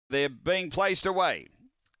They're being placed away.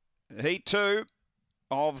 Heat 2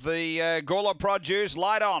 of the Gawler produce.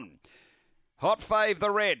 Light on. Hot Fave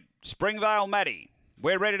the red. Springvale Maddie.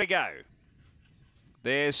 We're ready to go.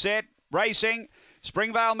 They're set. Racing.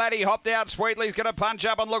 Springvale Maddie hopped out sweetly. He's going to punch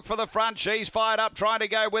up and look for the front. She's fired up, trying to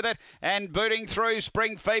go with it and booting through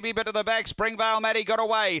Spring Phoebe, but to the back, Springvale Maddie got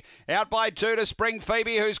away. Out by 2 to Spring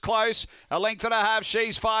Phoebe, who's close. A length and a half.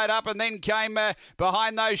 She's fired up, and then came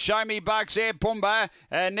behind those Show Me Bucks, Air Pumba.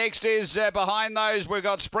 Next is behind those, we've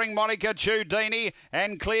got Spring Monica, Chudini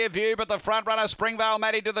and Clearview, but the front runner, Springvale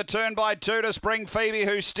Maddie, to the turn by 2 to Spring Phoebe,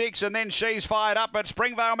 who sticks, and then she's fired up, but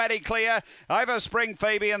Springvale Maddie clear over Spring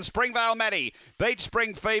Phoebe, and Springvale Maddie beat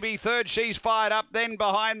Spring Phoebe. Third, she's fired up. Then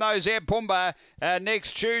behind those, Air Pumba.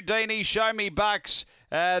 Next, Chudini, Show Me Bucks.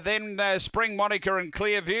 Then Spring Monica and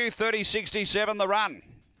Clearview. 30.67 the run.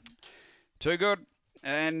 Too good.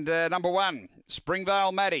 And number 1,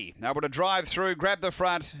 Springvale Maddie. Able to drive through, grab the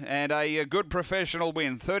front, and a good professional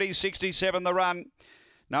win. 30.67 the run.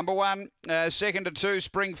 Number 1, second to 2,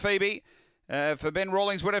 Spring Phoebe. For Ben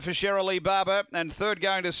Rawlings, winner for Cheryl Lee Barber. And third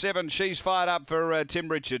going to 7, she's fired up for Tim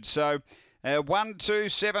Richards. So 1, 2,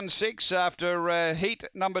 7, 6 after heat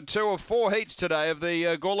number 2 of 4 heats today of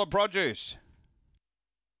the Gawler produce.